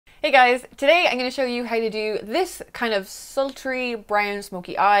Hey guys, today I'm going to show you how to do this kind of sultry brown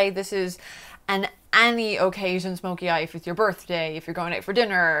smoky eye. This is an any occasion smoky eye. If it's your birthday, if you're going out for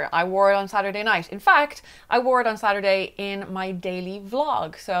dinner. I wore it on Saturday night. In fact, I wore it on Saturday in my daily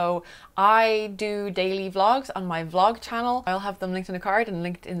vlog. So I do daily vlogs on my vlog channel. I'll have them linked in a card and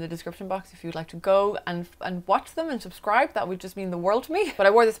linked in the description box if you'd like to go and watch them and subscribe. That would just mean the world to me. But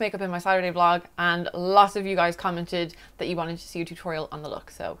I wore this makeup in my Saturday vlog and lots of you guys commented that you wanted to see a tutorial on the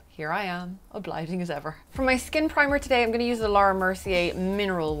look. So here I am, obliging as ever. For my skin primer today, I'm going to use the Laura Mercier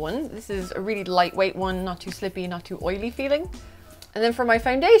mineral one. This is a really lightweight one, not too slippy, not too oily feeling. And then for my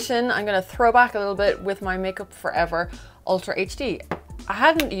foundation, I'm going to throw back a little bit with my Makeup Forever Ultra HD. I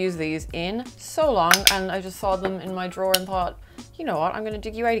hadn't used these in so long and I just saw them in my drawer and thought, you know what, I'm going to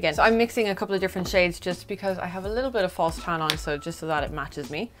dig you out again. So I'm mixing a couple of different shades just because I have a little bit of false tan on, so just so that it matches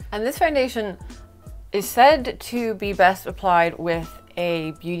me. And this foundation is said to be best applied with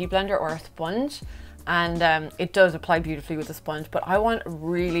a beauty blender or a sponge, and it does apply beautifully with a sponge, but I want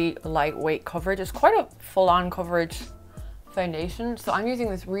really lightweight coverage. It's quite a full-on coverage foundation, so I'm using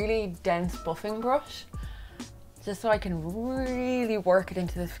this really dense buffing brush just so I can really work it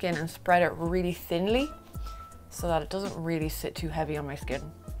into the skin and spread it really thinly so that it doesn't really sit too heavy on my skin.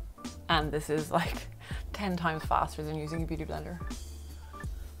 And this is like 10 times faster than using a beauty blender.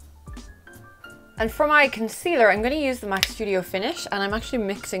 And for my concealer, I'm going to use the MAC Studio Finish, and I'm actually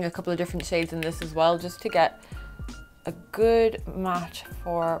mixing a couple of different shades in this as well, just to get a good match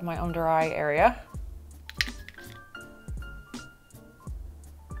for my under eye area.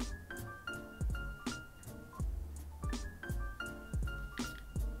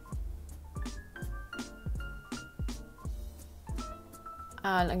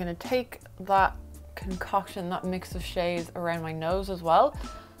 And I'm going to take that concoction, that mix of shades around my nose as well,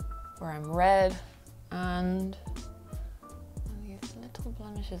 where I'm red, and these little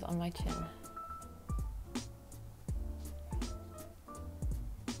blemishes on my chin.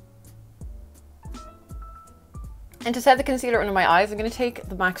 And to set the concealer under my eyes, I'm going to take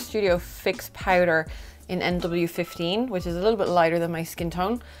the MAC Studio Fix Powder in NW15, which is a little bit lighter than my skin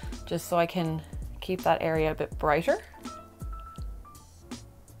tone, just so I can keep that area a bit brighter.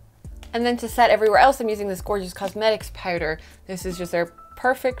 And then to set everywhere else, I'm using this Gorgeous Cosmetics powder. This is just their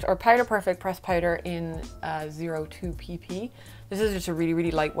Perfect or Powder Perfect pressed powder in 02 pp. This is just a really,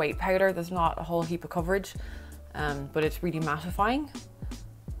 really lightweight powder. There's not a whole heap of coverage, but it's really mattifying.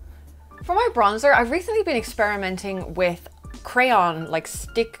 For my bronzer, I've recently been experimenting with crayon, like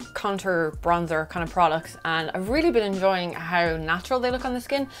stick contour bronzer kind of products, and I've really been enjoying how natural they look on the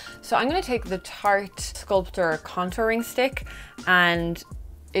skin. So I'm going to take the Tarte Sculptor contouring stick, and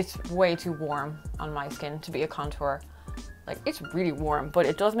it's way too warm on my skin to be a contour. Like, it's really warm, but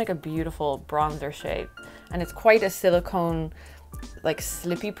it does make a beautiful bronzer shade, and it's quite a silicone, like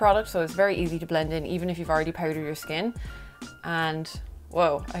slippy product, so it's very easy to blend in even if you've already powdered your skin. And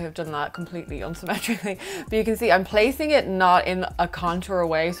whoa, I have done that completely unsymmetrically, but you can see I'm placing it not in a contour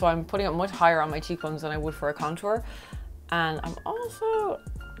way, so I'm putting it much higher on my cheekbones than I would for a contour. And I'm also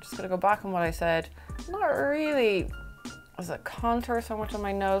just gonna go back on what I said, not really as a contour so much on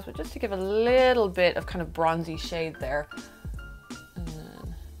my nose, but just to give a little bit of kind of bronzy shade there. And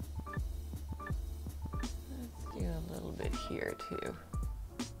then let's do a little bit here too.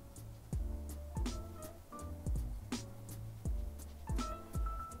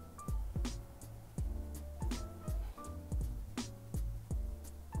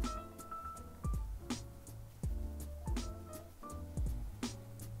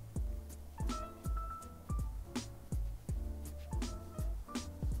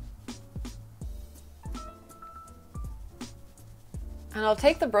 And I'll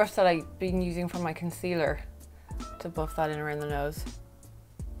take the brush that I've been using for my concealer to buff that in around the nose,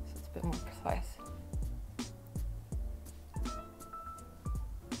 so it's a bit more precise.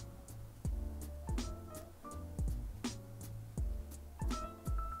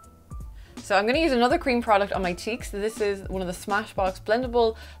 So I'm going to use another cream product on my cheeks. This is one of the Smashbox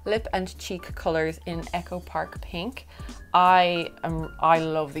Blendable Lip and Cheek colors in Echo Park Pink. I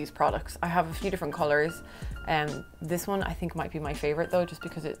love these products. I have a few different colors. This one I think might be my favorite though, just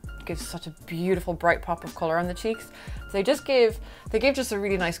because it gives such a beautiful bright pop of color on the cheeks. So they give just a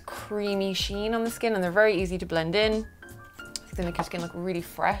really nice creamy sheen on the skin, and they're very easy to blend in. They make your skin look really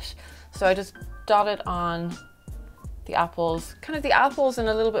fresh. So I just dot it on the apples, kind of the apples and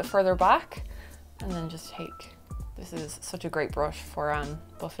a little bit further back, and then just take, this is such a great brush for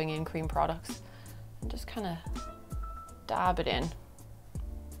buffing in cream products, and just kind of dab it in.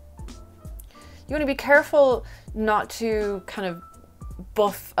 You want to be careful not to kind of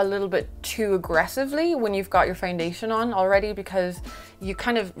buff a little bit too aggressively when you've got your foundation on already, because you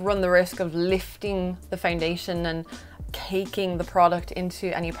kind of run the risk of lifting the foundation and caking the product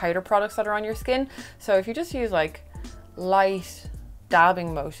into any powder products that are on your skin. So if you just use like light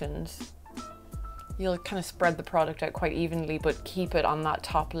dabbing motions, you'll kind of spread the product out quite evenly, but keep it on that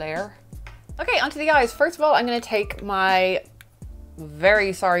top layer. Okay, onto the eyes. First of all, I'm going to take my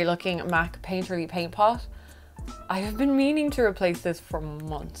very sorry looking MAC Painterly paint pot. I have been meaning to replace this for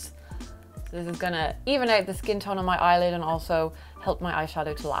months. This is going to even out the skin tone on my eyelid and also help my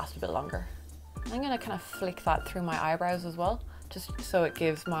eyeshadow to last a bit longer. I'm going to kind of flick that through my eyebrows as well, just so it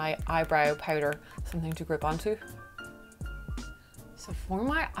gives my eyebrow powder something to grip onto. So for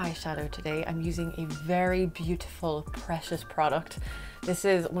my eyeshadow today, I'm using a very beautiful, precious product. This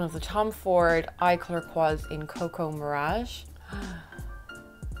is one of the Tom Ford eye color quads in Cocoa Mirage.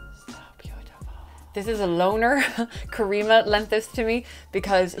 So beautiful. This is a loaner. Karima lent this to me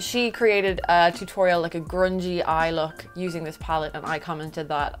because she created a tutorial, like a grungy eye look using this palette, and I commented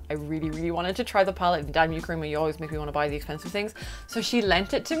that I really wanted to try the palette, and damn you Karima, you always make me want to buy the expensive things. So she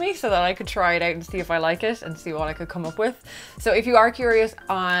lent it to me so that I could try it out and see if I like it and see what I could come up with. So if you are curious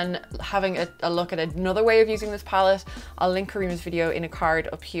on having a look at another way of using this palette, I'll link Karima's video in a card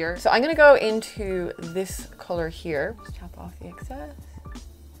up here. So I'm going to go into this color here. Just tap off the excess.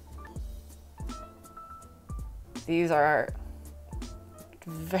 These are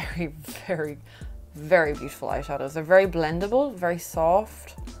very beautiful eyeshadows. They're very blendable, very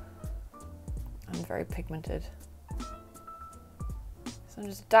soft, and very pigmented. So I'm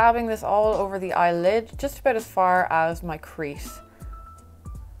just dabbing this all over the eyelid, just about as far as my crease,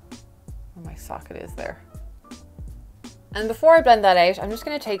 where my socket is there. And before I blend that out, I'm just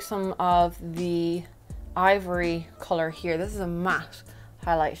going to take some of the ivory color here. This is a matte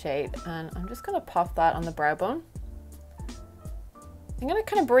highlight shade, and I'm just going to pop that on the brow bone. I'm going to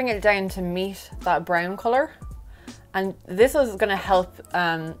kind of bring it down to meet that brown color, and this is going to help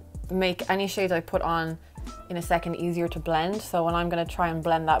make any shades I put on in a second easier to blend. So when I'm going to try and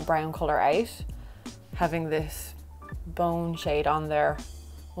blend that brown color out, having this bone shade on there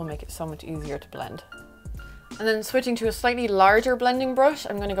will make it so much easier to blend. And then switching to a slightly larger blending brush,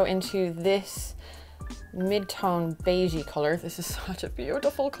 I'm going to go into this mid-tone beigey color. This is such a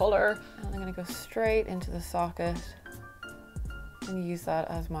beautiful color. And I'm going to go straight into the socket and use that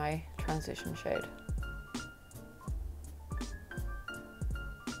as my transition shade.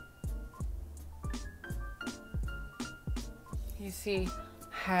 You see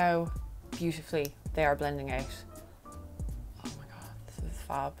how beautifully they are blending out. Oh my god, this is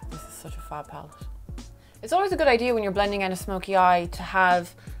fab. This is such a fab palette. It's always a good idea when you're blending out a smoky eye to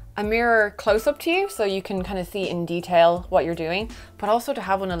have a mirror close up to you so you can kind of see in detail what you're doing, but also to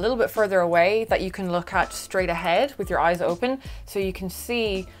have one a little bit further away that you can look at straight ahead with your eyes open so you can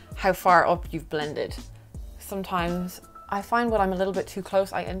see how far up you've blended. Sometimes I find when I'm a little bit too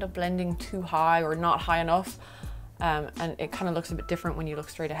close, I end up blending too high or not high enough, and it kind of looks a bit different when you look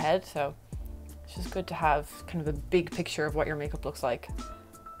straight ahead. So it's just good to have kind of a big picture of what your makeup looks like.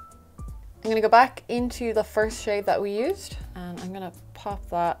 I'm going to go back into the first shade that we used, and I'm going to pop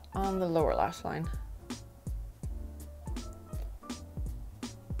that on the lower lash line.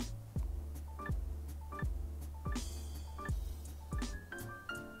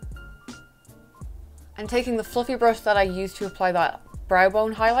 And taking the fluffy brush that I used to apply that brow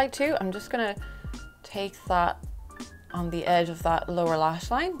bone highlight to, I'm just going to take that on the edge of that lower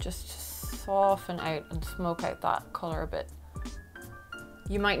lash line, just to soften out and smoke out that color a bit.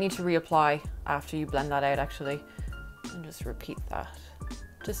 You might need to reapply after you blend that out actually, and just repeat that,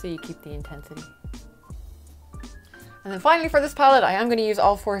 just so you keep the intensity. And then finally for this palette, I am going to use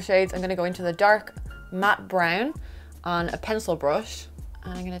all 4 shades. I'm going to go into the dark matte brown on a pencil brush,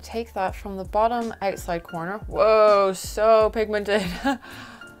 and I'm going to take that from the bottom outside corner. Whoa, so pigmented.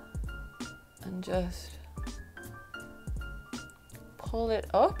 And just pull it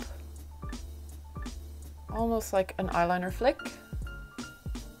up, almost like an eyeliner flick.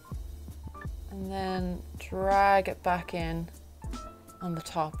 And then drag it back in on the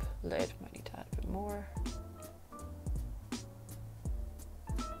top lid. Might need to add a bit more.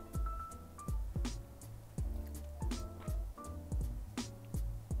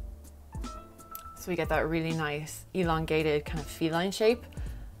 So we get that really nice elongated kind of feline shape.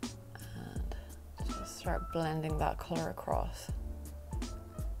 And just start blending that color across.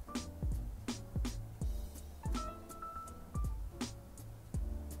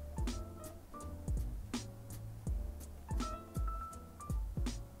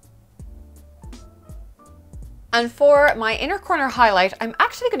 And for my inner corner highlight, I'm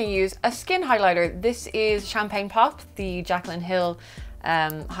actually going to use a skin highlighter. This is Champagne Pop, the Jaclyn Hill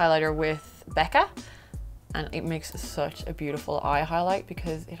highlighter with Becca, and it makes such a beautiful eye highlight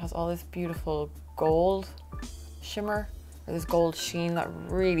because it has all this beautiful gold shimmer, or this gold sheen that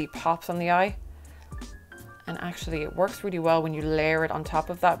really pops on the eye. And actually it works really well when you layer it on top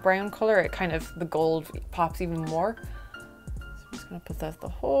of that brown color. It kind of, the gold pops even more. So I'm just gonna put that the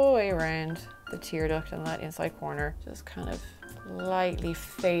whole way around the tear duct and that inside corner. Just kind of lightly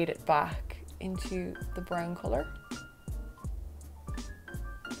fade it back into the brown color.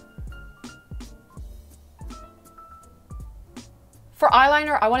 For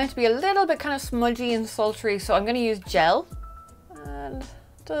eyeliner, I want it to be a little bit kind of smudgy and sultry, so I'm gonna use gel. And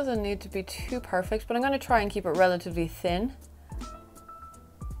doesn't need to be too perfect, but I'm going to try and keep it relatively thin.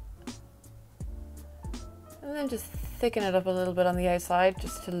 And then just thicken it up a little bit on the outside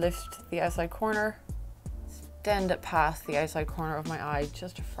just to lift the outside corner. Extend it past the outside corner of my eye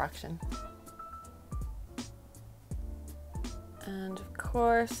just a fraction. And of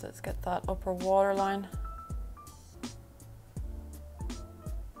course, let's get that upper waterline.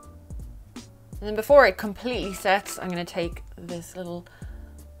 And then before it completely sets, I'm going to take this little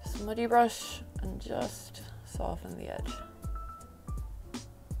smudgy brush and just soften the edge.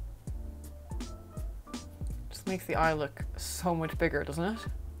 Just makes the eye look so much bigger, doesn't it?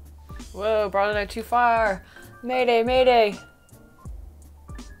 Whoa, brought it out too far. Mayday, mayday.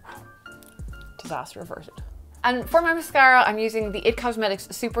 Disaster averted. And for my mascara, I'm using the It Cosmetics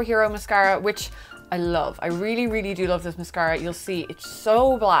Superhero Mascara, which I love. I really, really do love this mascara. You'll see it's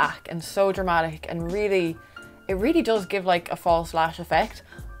so black and so dramatic, and really, it really does give like a false lash effect.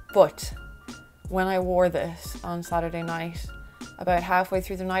 But when I wore this on Saturday night, about halfway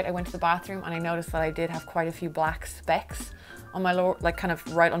through the night, I went to the bathroom and I noticed that I did have quite a few black specks on my lower, like kind of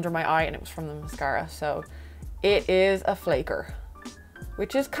right under my eye, and it was from the mascara. So it is a flaker,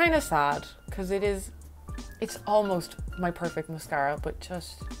 which is kind of sad because it's almost my perfect mascara, but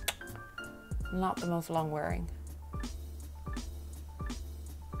just not the most long wearing.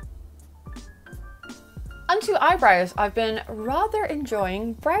 Onto eyebrows. I've been rather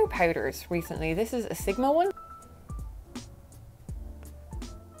enjoying brow powders recently. This is a Sigma one.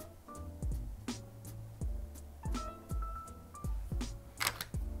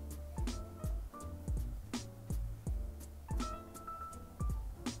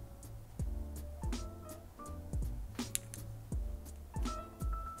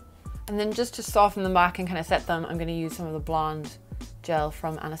 And then just to soften them back and kind of set them, I'm going to use some of the blonde gel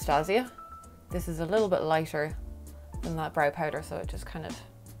from Anastasia. This is a little bit lighter than that brow powder, so it just kind of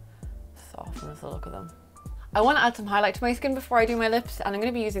softens the look of them. I want to add some highlight to my skin before I do my lips, and I'm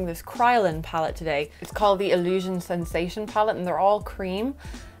going to be using this Kryolan palette today. It's called the Illusion Sensation palette, and they're all cream,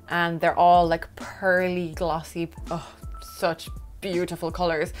 and they're all like pearly, glossy, oh, such beautiful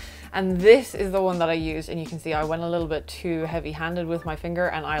colors. And this is the one that I used, and you can see I went a little bit too heavy-handed with my finger,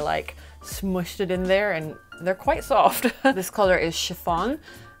 and I like smushed it in there, and they're quite soft. This color is Chiffon.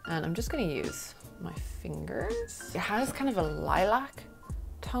 And I'm just going to use my fingers. It has kind of a lilac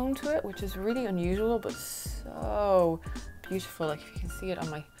tone to it, which is really unusual, but so beautiful. Like if you can see it on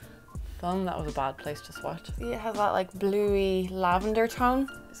my thumb, that was a bad place to swatch. See, it has that like bluey lavender tone.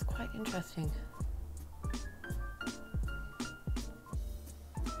 It's quite interesting.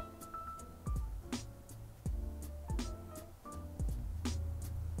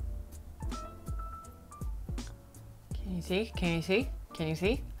 Can you see? Can you see? Can you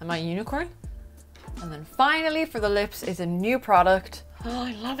see? Am I a unicorn? And then finally for the lips is a new product. Oh,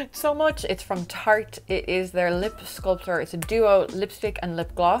 I love it so much. It's from Tarte. It is their Lip Sculptor. It's a duo lipstick and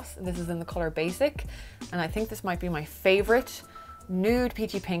lip gloss. This is in the color Basic. And I think this might be my favorite nude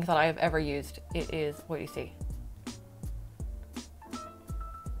peachy pink that I have ever used. It is, what do you see?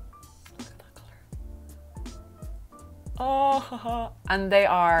 Look at that color. Oh, and they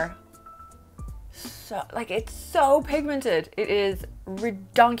are so, like, it's so pigmented. It is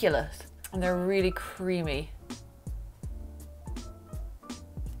redonkulous, and they're really creamy.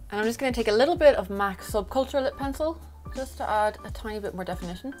 And I'm just going to take a little bit of MAC Subculture lip pencil just to add a tiny bit more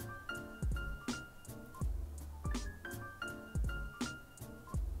definition.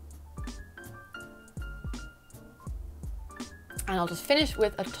 And I'll just finish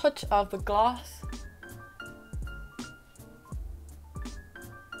with a touch of the gloss.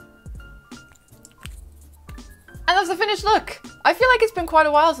 And that's the finished look. I feel like it's been quite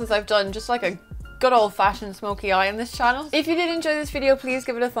a while since I've done just like a good old-fashioned smoky eye on this channel. If you did enjoy this video, please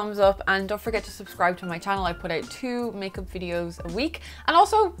give it a thumbs up, and don't forget to subscribe to my channel. I put out 2 makeup videos a week. And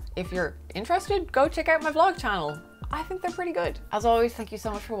also, if you're interested, go check out my vlog channel. I think they're pretty good. As always, thank you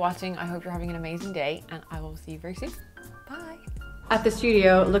so much for watching. I hope you're having an amazing day, and I will see you very soon. Bye. At the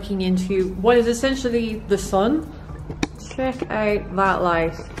studio, looking into what is essentially the sun. Check out that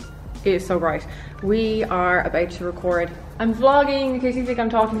light. It is so bright. We are about to record. I'm vlogging in case you think I'm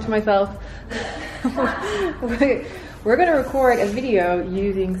talking to myself. We're gonna record a video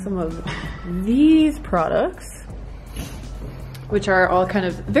using some of these products, which are all kind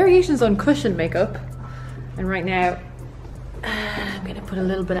of variations on cushion makeup. And right now, I'm gonna put a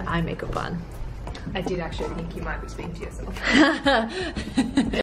little bit of eye makeup on. I did actually think you might be speaking to yourself.